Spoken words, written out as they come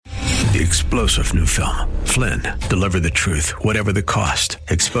The explosive new film, Flynn, deliver the truth, whatever the cost,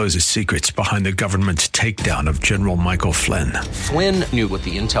 exposes secrets behind the government's takedown of General Michael Flynn. Flynn knew what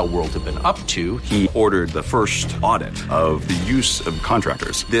the intel world had been up to. He ordered the first audit of the use of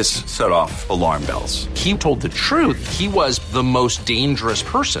contractors. This set off alarm bells. He told the truth. He was the most dangerous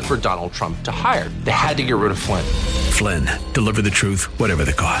person for Donald Trump to hire. They had to get rid of Flynn. Flynn, deliver the truth, whatever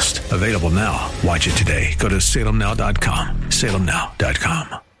the cost. Available now. Watch it today. Go to salemnow.com.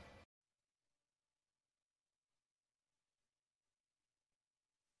 salemnow.com.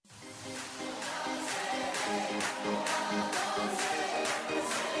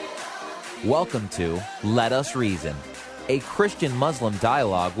 Welcome to Let Us Reason, a Christian-Muslim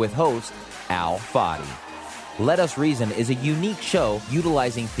dialogue with host Al Fadi. Let Us Reason is a unique show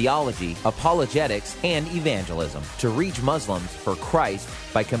utilizing theology, apologetics, and evangelism to reach Muslims for Christ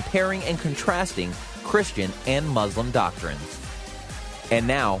by comparing and contrasting Christian and Muslim doctrines. And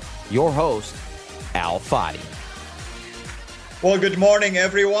now, your host, Al Fadi. Well, good morning,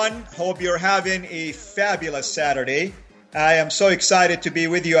 everyone. Hope you're having a fabulous Saturday. I am so excited to be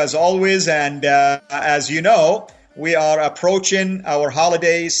with you as always, and as you know, we are approaching our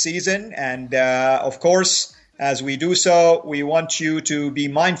holiday season, and of course, as we do so, we want you to be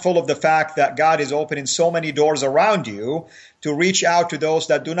mindful of the fact that God is opening so many doors around you to reach out to those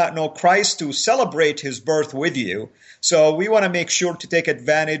that do not know Christ, to celebrate His birth with you. So we want to make sure to take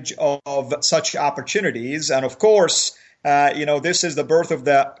advantage of such opportunities, and of course, this is the birth of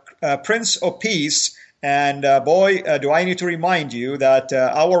the Prince of Peace. And do I need to remind you that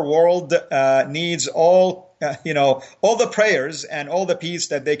our world needs all the prayers and all the peace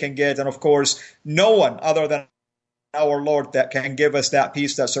that they can get. And of course, no one other than our Lord that can give us that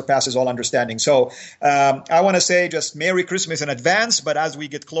peace that surpasses all understanding. So I want to say just Merry Christmas in advance. But as we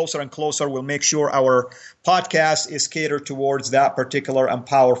get closer and closer, we'll make sure our podcast is catered towards that particular and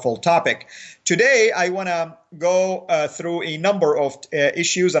powerful topic. Today, I want to go through a number of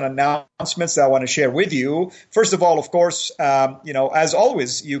issues and announcements that I want to share with you. First of all, of course, as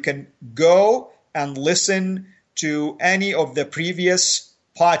always, you can go and listen to any of the previous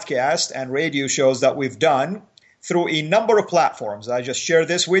podcasts and radio shows that we've done through a number of platforms. I just share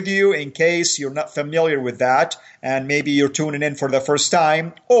this with you in case you're not familiar with that, and maybe you're tuning in for the first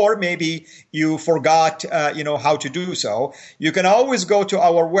time, or maybe you forgot, how to do so. You can always go to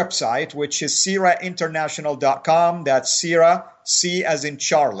our website, which is CIRA-International.com. That's CIRA, C as in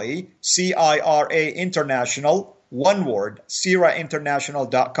Charlie, CIRA International, one word,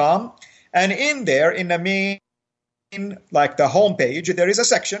 CIRA-International.com. And in there, in the main, like the homepage, there is a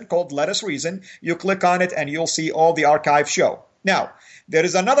section called Let Us Reason. You click on it and you'll see all the archive show. Now, there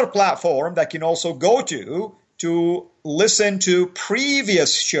is another platform that you can also go to listen to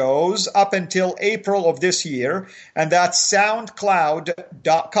previous shows up until April of this year, and that's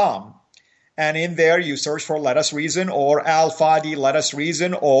SoundCloud.com. And in there, you search for Let Us Reason or Al Fadi Let Us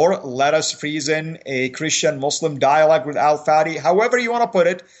Reason or Let Us Reason, a Christian-Muslim dialogue with Al Fadi. However you want to put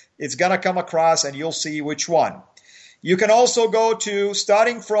it, it's going to come across and you'll see which one. You can also go to,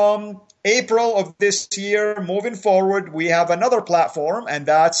 starting from April of this year, moving forward, we have another platform, and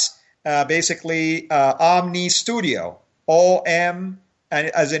that's basically Omni Studio. O-M,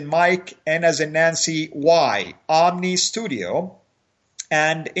 as in Mike, N as in Nancy, Y. Omni Studio.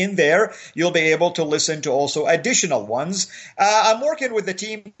 And in there, you'll be able to listen to also additional ones. I'm working with the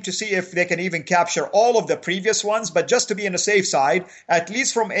team to see if they can even capture all of the previous ones, but just to be on the safe side, at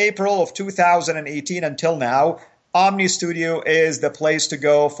least from April of 2018 until now, Omni Studio is the place to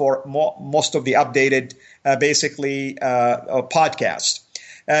go for most of the updated, podcasts.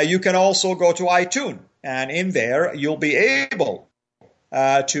 You can also go to iTunes, and in there, you'll be able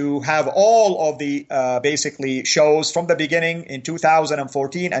to have all of the shows from the beginning in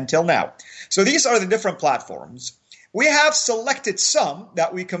 2014 until now. So these are the different platforms. We have selected some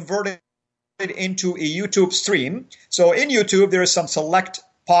that we converted into a YouTube stream. So in YouTube, there is some select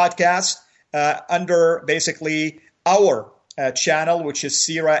podcasts under basically our channel, which is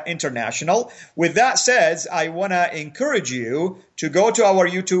CIRA International. With that said, I want to encourage you to go to our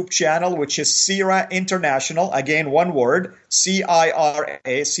YouTube channel, which is CIRA International. Again, one word,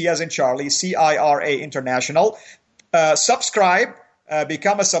 C-I-R-A, C as in Charlie, C-I-R-A International. Subscribe,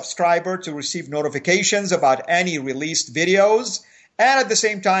 become a subscriber to receive notifications about any released videos. And at the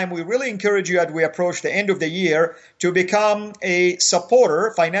same time, we really encourage you as we approach the end of the year to become a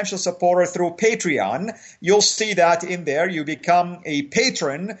supporter, financial supporter through Patreon. You'll see that in there. You become a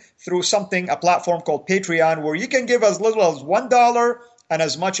patron through a platform called Patreon, where you can give as little as $1 and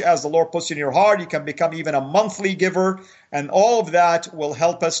as much as the Lord puts in your heart. You can become even a monthly giver. And all of that will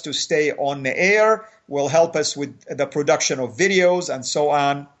help us to stay on the air, will help us with the production of videos and so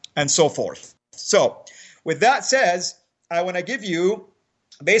on and so forth. So with that says, I want to give you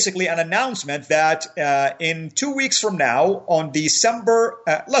basically an announcement that in 2 weeks from now, on December,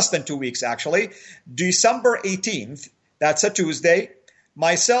 less than 2 weeks actually, December 18th, that's a Tuesday,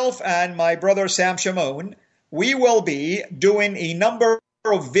 myself and my brother Sam Shamoun, we will be doing a number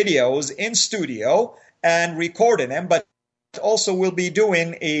of videos in studio and recording them, but also we'll be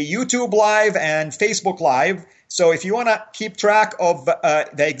doing a YouTube Live and Facebook Live. So if you want to keep track of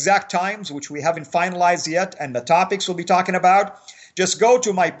the exact times, which we haven't finalized yet, and the topics we'll be talking about, just go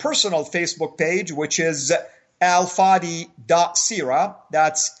to my personal Facebook page, which is alfadi.sira.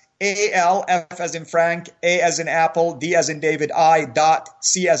 That's A-L, F as in Frank, A as in Apple, D as in David, I, dot,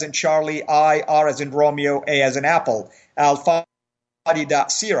 C as in Charlie, I, R as in Romeo, A as in Apple,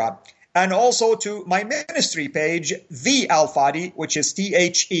 alfadi.sira. And also to my ministry page, The Al-Fadi, which is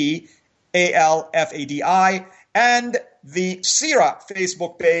TheAlfadi, and the Sira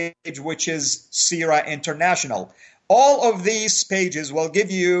Facebook page, which is Sira International. All of these pages will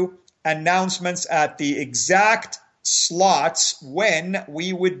give you announcements at the exact slots when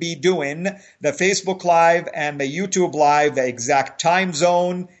we would be doing the Facebook Live and the YouTube Live, the exact time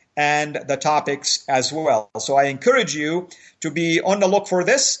zone and the topics as well. So I encourage you to be on the look for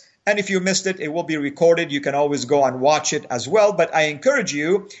this. And if you missed it, it will be recorded. You can always go and watch it as well. But I encourage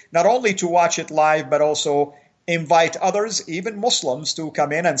you not only to watch it live, but also invite others, even Muslims, to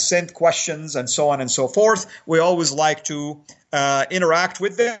come in and send questions and so on and so forth. We always like to interact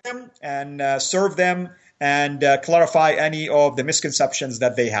with them and serve them and clarify any of the misconceptions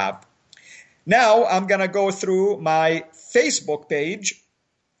that they have. Now, I'm going to go through my Facebook page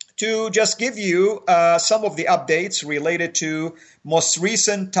to just give you some of the updates related to most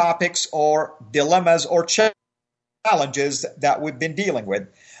recent topics or dilemmas or challenges that we've been dealing with.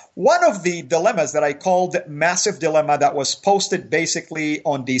 One of the dilemmas that I called Massive Dilemma that was posted basically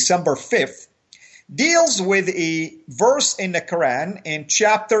on December 5th deals with a verse in the Quran in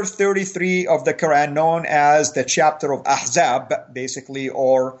chapter 33 of the Quran, known as the chapter of Ahzab, basically,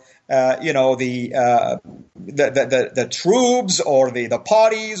 or the troops or the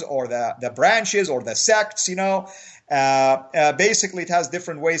parties or the branches or the sects, basically it has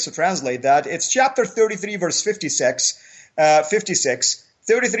different ways to translate that. It's chapter 33 verse 56.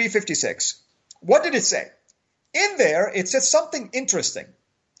 33:56. What did it say? In there, it says something interesting.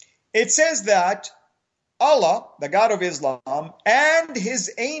 It says that Allah, the God of Islam, and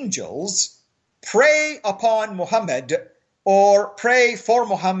his angels pray upon Muhammad, or pray for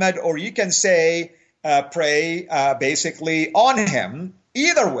Muhammad, or you can say pray basically on him.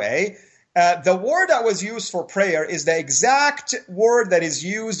 Either way, the word that was used for prayer is the exact word that is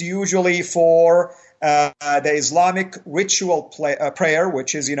used usually for the Islamic ritual prayer,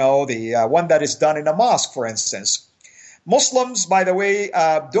 which is, the one that is done in a mosque, for instance. Muslims, by the way,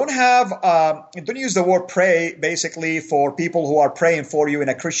 don't use the word pray basically for people who are praying for you in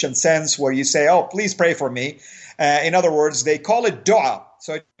a Christian sense, where you say, oh, please pray for me. In other words, they call it dua.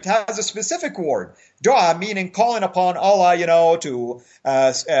 So it has a specific word. Dua, meaning calling upon Allah, to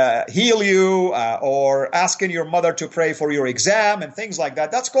heal you, or asking your mother to pray for your exam and things like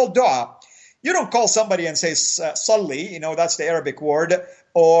that. That's called dua. You don't call somebody and say, salli, that's the Arabic word,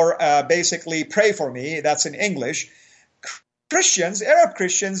 or basically pray for me, that's in English. Arab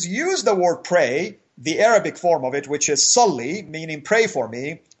Christians use the word pray, the Arabic form of it, which is salli, meaning pray for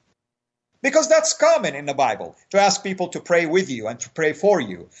me, because that's common in the Bible, to ask people to pray with you and to pray for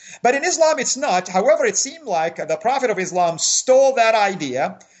you. But in Islam, it's not. However, it seemed like the Prophet of Islam stole that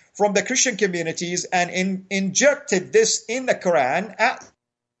idea from the Christian communities and injected this in the Quran,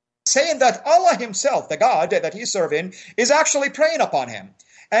 saying that Allah himself, the God that he's serving, is actually praying upon him.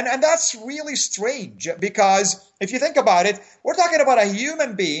 And that's really strange, because if you think about it, we're talking about a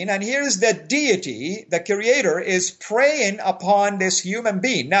human being, and here's the deity, the creator, is praying upon this human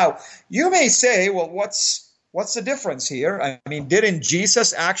being. Now, you may say, well, what's the difference here? I mean, didn't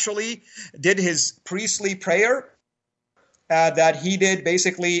Jesus actually did his priestly prayer that he did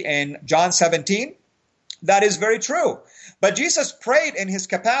basically in John 17? That is very true. But Jesus prayed in his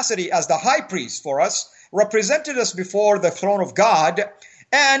capacity as the high priest for us, represented us before the throne of God,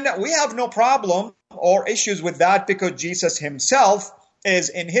 and we have no problem or issues with that, because Jesus himself is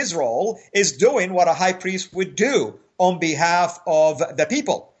in his role, is doing what a high priest would do on behalf of the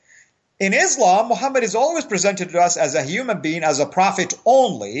people. In Islam, Muhammad is always presented to us as a human being, as a prophet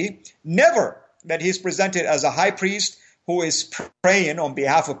only, never that he's presented as a high priest who is praying on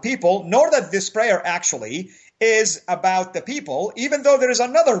behalf of people, nor that this prayer actually is about the people, even though there is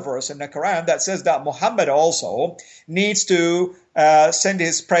another verse in the Quran that says that Muhammad also needs to send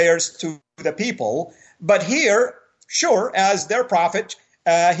his prayers to the people. But here, sure, as their prophet,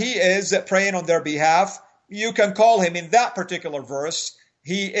 He is praying on their behalf. You can call him in that particular verse.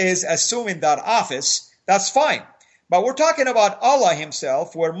 He is assuming that office. That's fine. But we're talking about Allah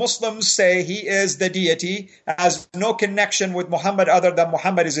himself, where Muslims say he is the deity, has no connection with Muhammad other than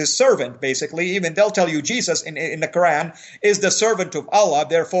Muhammad is his servant, basically. Even they'll tell you Jesus in the Quran is the servant of Allah.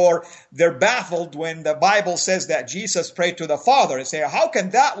 Therefore, they're baffled when the Bible says that Jesus prayed to the Father and say, how can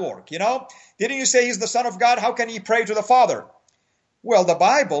that work? Didn't you say he's the Son of God? How can he pray to the Father? Well, the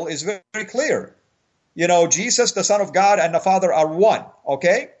Bible is very clear. Jesus, the Son of God, and the Father are one,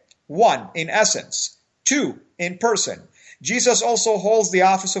 okay? One in essence. Two in person. Jesus also holds the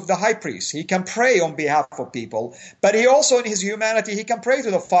office of the high priest. He can pray on behalf of people, but he also in his humanity, he can pray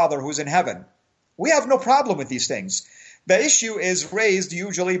to the Father who's in heaven. We have no problem with these things. The issue is raised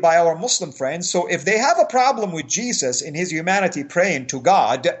usually by our Muslim friends. So if they have a problem with Jesus in his humanity praying to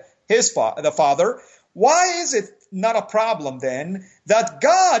God, the Father, why is it not a problem then that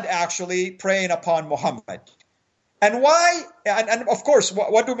God actually praying upon Muhammad? And why? And of course,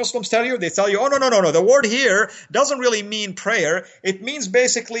 what do Muslims tell you? They tell you, oh, no. The word here doesn't really mean prayer. It means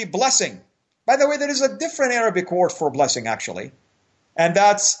basically blessing. By the way, there is a different Arabic word for blessing, actually. And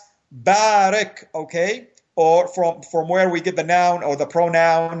that's barik, okay? Or from where we get the noun or the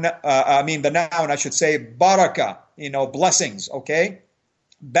pronoun, the noun, I should say, baraka, blessings, okay?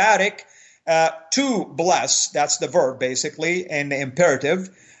 Barik, to bless, that's the verb, basically, in the imperative.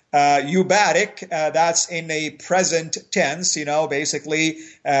 Yubarik, that's in a present tense, basically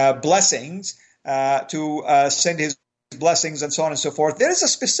blessings, to send his blessings and so on and so forth. There is a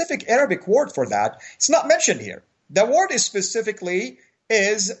specific Arabic word for that. It's not mentioned here. The word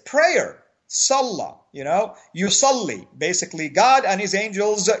is prayer. Salla, yusalli. Basically, God and his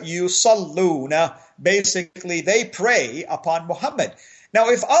angels, yusalluna. Basically, they pray upon Muhammad. Now,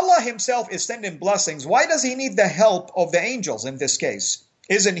 if Allah himself is sending blessings, why does he need the help of the angels in this case?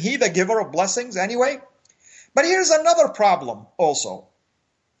 Isn't he the giver of blessings anyway? But here's another problem also.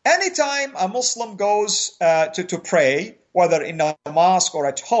 Anytime a Muslim goes to pray, whether in a mosque or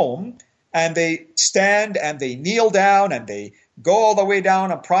at home, and they stand and they kneel down and they go all the way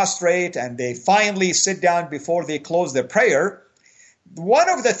down and prostrate and they finally sit down before they close their prayer, one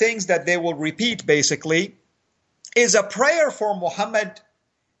of the things that they will repeat basically is a prayer for Muhammad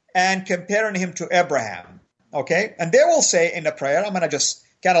and comparing him to Abraham. Okay, and they will say in the prayer, I'm going to just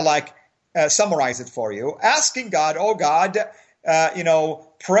kind of summarize it for you, asking God, oh God,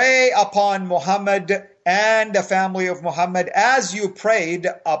 pray upon Muhammad and the family of Muhammad as you prayed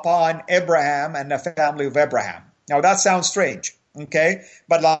upon Abraham and the family of Abraham. Now that sounds strange, okay?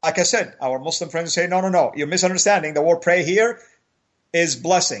 But like I said, our Muslim friends say, no, you're misunderstanding. The word pray here is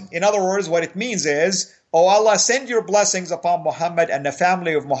blessing. In other words, what it means is, oh Allah, send your blessings upon Muhammad and the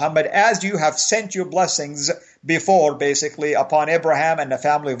family of Muhammad as you have sent your blessings before, basically, upon Abraham and the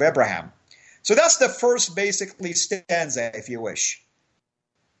family of Abraham. So that's the first, basically, stanza, if you wish.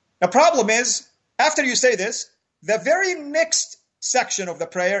 The problem is, after you say this, the very next section of the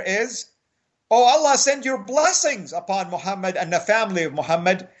prayer is, oh Allah, send your blessings upon Muhammad and the family of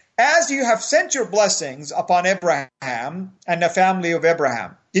Muhammad as you have sent your blessings upon Abraham and the family of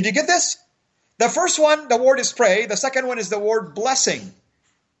Abraham. Did you get this? The first one, the word is pray. The second one is the word blessing.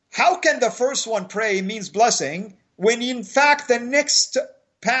 How can the first one, pray, means blessing, when in fact the next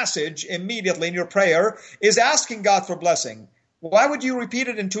passage immediately in your prayer is asking God for blessing? Why would you repeat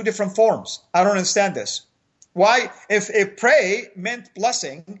it in two different forms? I don't understand this. Why, if pray meant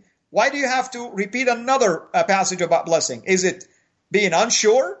blessing, why do you have to repeat another passage about blessing? Is it being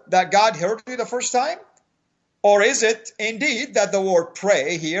unsure that God heard you the first time? Or is it indeed that the word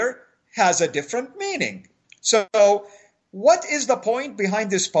pray here has a different meaning? So what is the point behind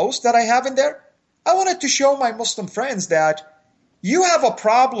this post that I have in there? I wanted to show my Muslim friends that you have a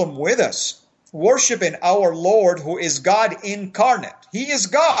problem with us worshiping our Lord who is God incarnate. He is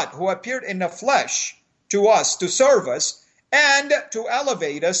God who appeared in the flesh to us, to serve us, and to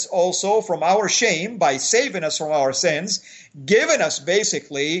elevate us also from our shame by saving us from our sins, giving us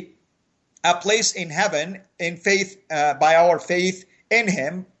basically a place in heaven in faith, by our faith in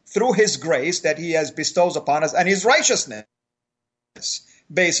Him, through His grace that He has bestowed upon us, and His righteousness,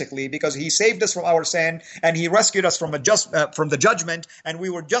 basically, because He saved us from our sin and He rescued us from the judgment, and we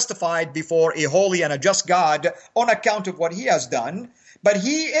were justified before a holy and a just God on account of what He has done. But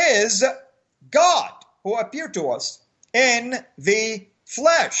He is God who appeared to us in the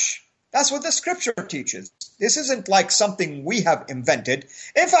flesh. That's what the scripture teaches. This isn't like something we have invented.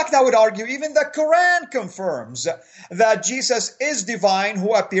 In fact, I would argue even the Quran confirms that Jesus is divine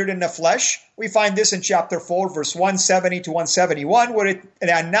who appeared in the flesh. We find this in chapter 4, verse 170 to 171, where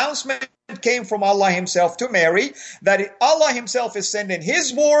the announcement came from Allah himself to Mary, that Allah himself is sending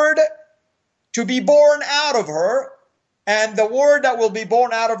his word to be born out of her, and the word that will be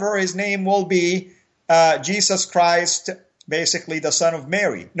born out of her, his name will be Jesus Christ, basically the son of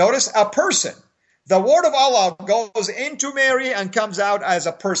Mary. Notice, a person. The word of Allah goes into Mary and comes out as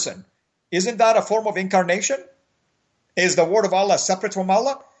a person. Isn't that a form of incarnation? Is the word of Allah separate from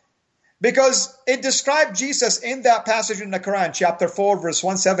Allah? Because it described Jesus in that passage in the Quran, chapter 4, verse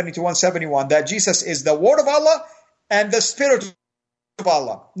 170 to 171, that Jesus is the word of Allah and the spirit of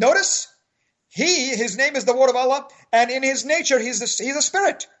Allah. Notice, his name is the word of Allah, and in his nature, he's a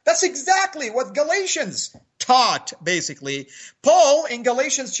spirit. That's exactly what Galatians taught, basically. Paul, in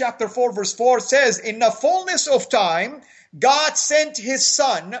Galatians chapter 4, verse 4, says, in the fullness of time, God sent his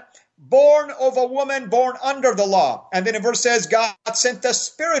son, born of a woman, born under the law. And then in verse says, God sent the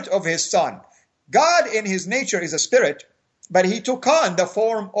spirit of his son. God in his nature is a spirit, but he took on the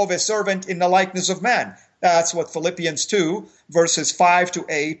form of a servant in the likeness of man. That's what Philippians 2, verses 5 to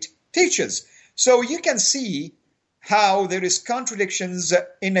 8 teaches. So you can see how there is contradictions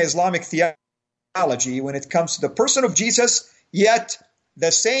in Islamic theology when it comes to the person of Jesus, yet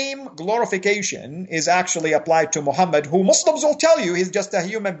the same glorification is actually applied to Muhammad, who Muslims will tell you he's just a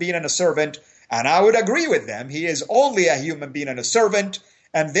human being and a servant. And I would agree with them. He is only a human being and a servant.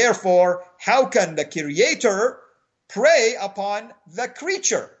 And therefore, how can the Creator prey upon the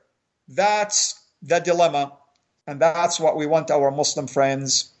creature? That's the dilemma. And that's what we want our Muslim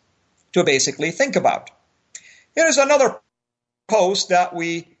friends to basically think about. Here is another post that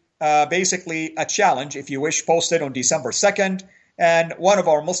we basically a challenge, if you wish, posted on December 2nd. And one of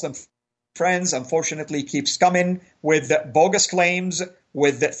our Muslim friends, unfortunately, keeps coming with bogus claims,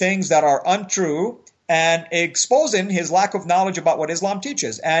 with things that are untrue, and exposing his lack of knowledge about what Islam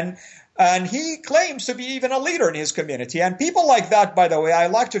teaches. And he claims to be even a leader in his community. And people like that, by the way, I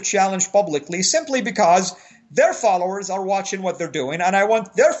like to challenge publicly simply because their followers are watching what they're doing. And I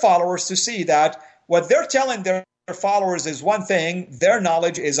want their followers to see that what they're telling their followers is one thing, their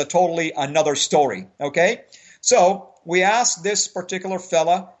knowledge is a totally another story. Okay? So we asked this particular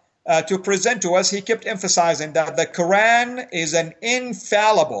fella to present to us. He kept emphasizing that the Quran is an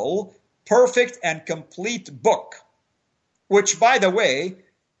infallible, perfect, and complete book, which, by the way,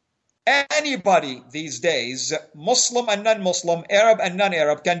 anybody these days, Muslim and non-Muslim, Arab and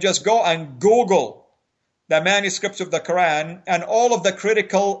non-Arab, can just go and Google the manuscripts of the Quran and all of the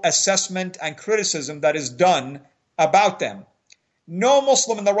critical assessment and criticism that is done about them. No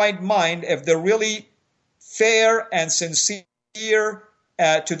Muslim in the right mind, if they're really fair and sincere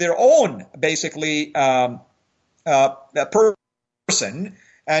to their own, basically, person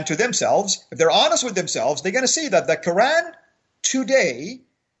and to themselves, if they're honest with themselves, they're going to see that the Quran today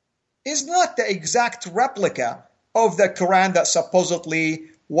is not the exact replica of the Quran that supposedly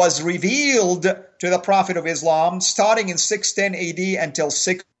was revealed to the Prophet of Islam starting in 610 AD until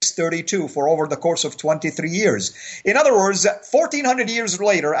 632 for over the course of 23 years. In other words, 1400 years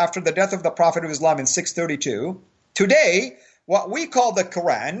later, after the death of the Prophet of Islam in 632, today, what we call the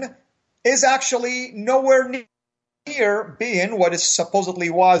Quran is actually nowhere near being what it supposedly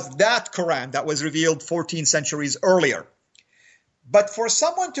was that Quran that was revealed 14 centuries earlier. But for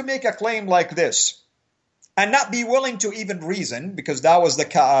someone to make a claim like this, and not be willing to even reason, because that was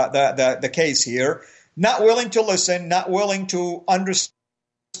the case here, not willing to listen, not willing to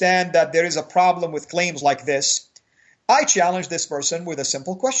understand that there is a problem with claims like this, I challenged this person with a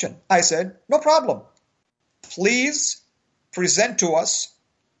simple question. I said, no problem. Please present to us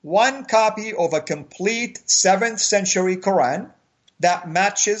one copy of a complete 7th century Quran that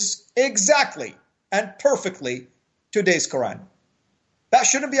matches exactly and perfectly today's Quran. That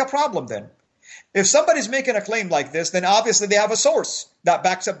shouldn't be a problem then. If somebody's making a claim like this, then obviously they have a source that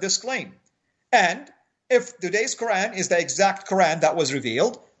backs up this claim. And if today's Quran is the exact Quran that was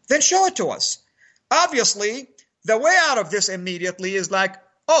revealed, then show it to us. Obviously, the way out of this immediately is like,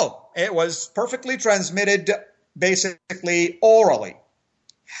 oh, it was perfectly transmitted basically orally.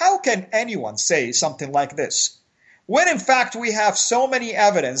 How can anyone say something like this? When in fact we have so many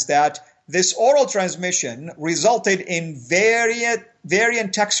evidence that this oral transmission resulted in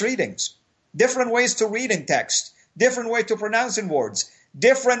variant text readings. Different ways to read in text, different way to pronounce in words,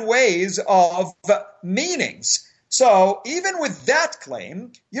 different ways of meanings. So even with that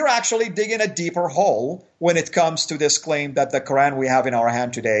claim, you're actually digging a deeper hole when it comes to this claim that the Quran we have in our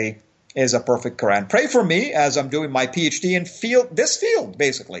hand today is a perfect Quran. Pray for me as I'm doing my PhD in this field,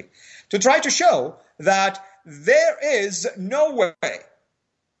 basically, to try to show that there is no way,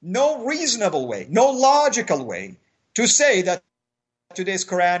 no reasonable way, no logical way to say that today's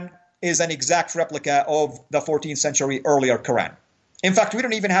Quran is an exact replica of the 14th century earlier Quran. In fact, we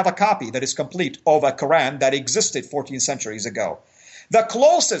don't even have a copy that is complete of a Quran that existed 14 centuries ago. The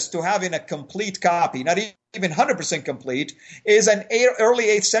closest to having a complete copy, not even 100% complete, is an early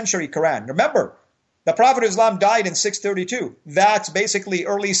 8th century Quran. Remember, the Prophet of Islam died in 632. That's basically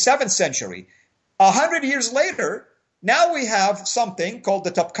early 7th century. 100 years later, now we have something called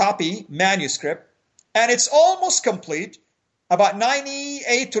the Topkapi manuscript, and it's almost complete, about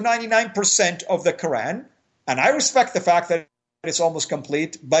 98 to 99% of the Quran. And I respect the fact that it's almost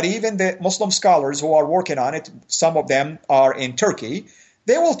complete, but even the Muslim scholars who are working on it, some of them are in Turkey,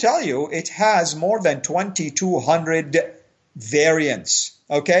 they will tell you it has more than 2,200 variants,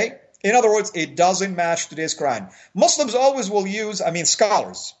 okay? In other words, it doesn't match today's Quran. Muslims always will use,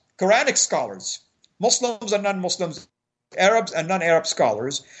 scholars, Quranic scholars, Muslims and non-Muslims, Arabs and non-Arab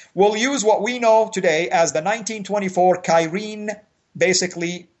scholars, will use what we know today as the 1924 Cairene,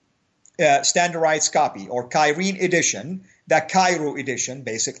 basically standardized copy, or Cairene edition, the Cairo edition,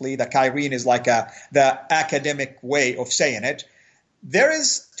 basically. The Cairene is like the academic way of saying it.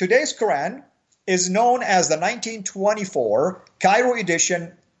 Today's Quran is known as the 1924 Cairo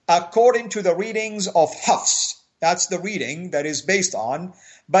edition according to the readings of Hafs. That's the reading that is based on,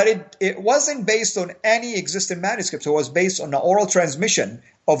 but it wasn't based on any existing manuscript. It was based on the oral transmission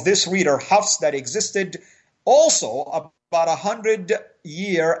of this reader, Hafs, that existed also about 100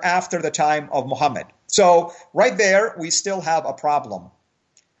 years after the time of Muhammad. So right there, we still have a problem.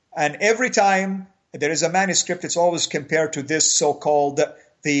 And every time there is a manuscript, it's always compared to this so-called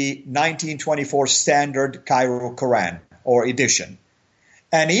the 1924 standard Cairo Quran or edition.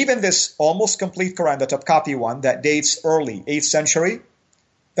 And even this almost complete Quran, the Topkapi one, that dates early 8th century,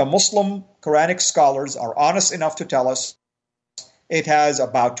 the Muslim Quranic scholars are honest enough to tell us it has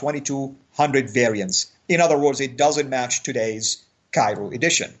about 2,200 variants. In other words, it doesn't match today's Cairo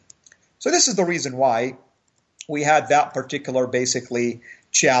edition. So this is the reason why we had that particular, basically,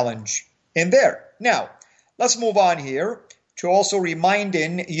 challenge in there. Now, let's move on here to also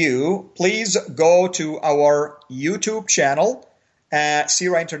reminding you, please go to our YouTube channel,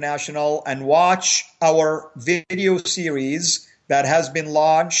 Sira International, and watch our video series that has been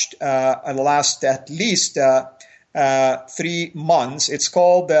launched in the last at least 3 months. It's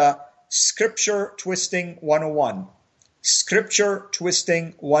called Scripture Twisting 101. Scripture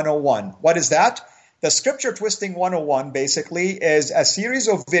Twisting 101. What is that? The Scripture Twisting 101 basically is a series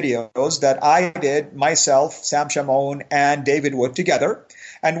of videos that I did myself, Sam Shamoun, and David Wood together.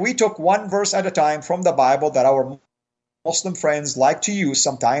 And we took one verse at a time from the Bible that our Muslim friends like to use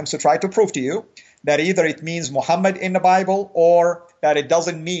sometimes to try to prove to you that either it means Muhammad in the Bible or that it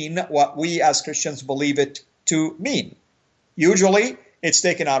doesn't mean what we as Christians believe it to mean. Usually, it's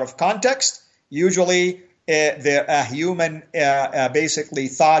taken out of context. Usually, the human basically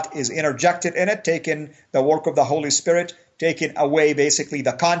thought is interjected in it, taking the work of the Holy Spirit, taking away basically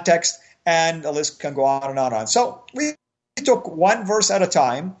the context, and the list can go on and on and on. So we took one verse at a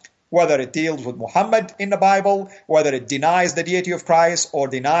time, whether it deals with Muhammad in the Bible, whether it denies the deity of Christ or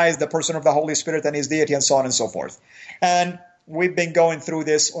denies the person of the Holy Spirit and his deity, and so on and so forth. And we've been going through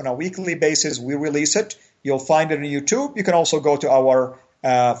this on a weekly basis. We release it. You'll find it on YouTube. You can also go to our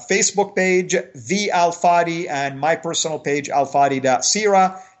Facebook page, The Al-Fadi, and my personal page,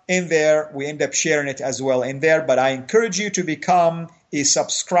 alfadi.sira. In there, we end up sharing it as well in there. But I encourage you to become a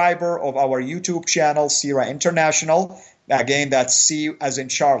subscriber of our YouTube channel, Sira International. Again, that's C as in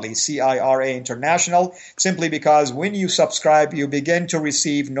Charlie, C-I-R-A International, simply because when you subscribe, you begin to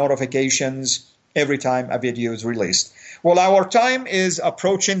receive notifications every time a video is released. Well, our time is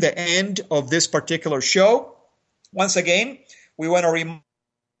approaching the end of this particular show. Once again, we want to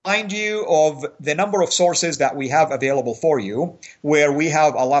remind you of the number of sources that we have available for you, where we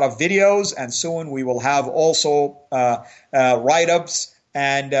have a lot of videos, and soon we will have also write-ups.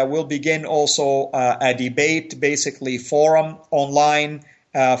 And we'll begin also a debate, basically forum online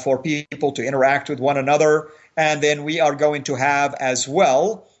for people to interact with one another. And then we are going to have as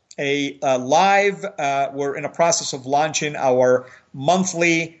well a live, we're in a process of launching our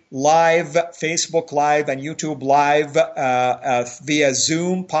monthly live Facebook Live and YouTube Live via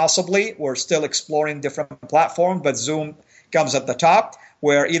Zoom, possibly. We're still exploring different platforms, but Zoom comes at the top,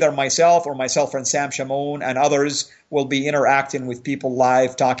 where either myself and Sam Shamoun and others will be interacting with people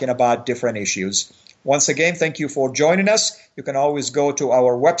live, talking about different issues. Once again, thank you for joining us. You can always go to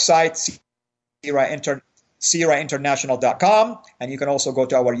our website, SiraInternational.com, and you can also go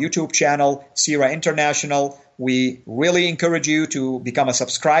to our YouTube channel, Sira International. We really encourage you to become a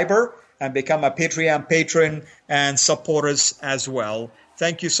subscriber and become a Patreon patron and support us as well.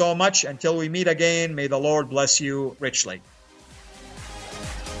 Thank you so much. Until we meet again, may the Lord bless you richly.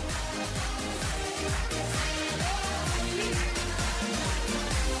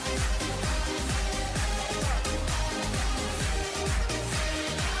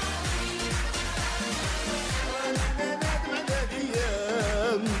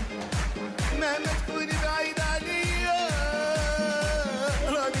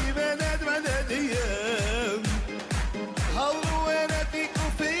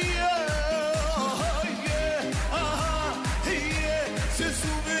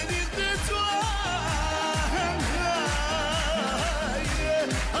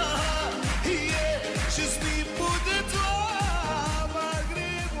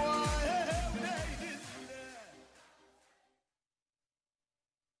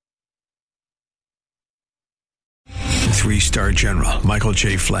 3-star general Michael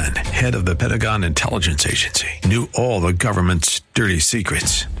J. Flynn, head of the Pentagon Intelligence Agency, knew all the government's dirty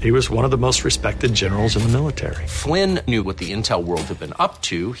secrets. He was one of the most respected generals in the military. Flynn knew what the intel world had been up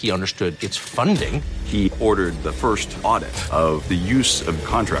to. He understood its funding. He ordered the first audit of the use of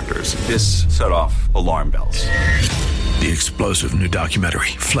contractors. This set off alarm bells. The explosive new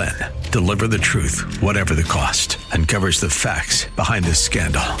documentary, Flynn, Deliver the Truth, Whatever the Cost, uncovers the facts behind this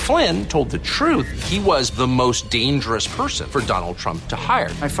scandal. Flynn told the truth. He was the most dangerous person for Donald Trump to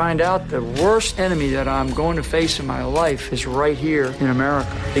hire. I find out the worst enemy that I'm going to face in my life is right here in America.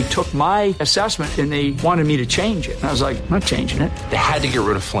 They took my assessment and they wanted me to change it. And I was like, I'm not changing it. They had to get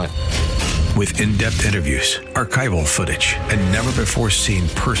rid of Flynn. With in-depth interviews, archival footage, and never-before-seen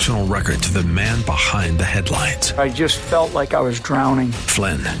personal records of the man behind the headlines. I just felt like I was drowning.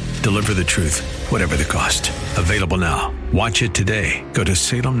 Flynn, Deliver the Truth, Whatever the Cost. Available now. Watch it today. Go to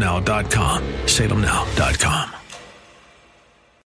salemnow.com. salemnow.com.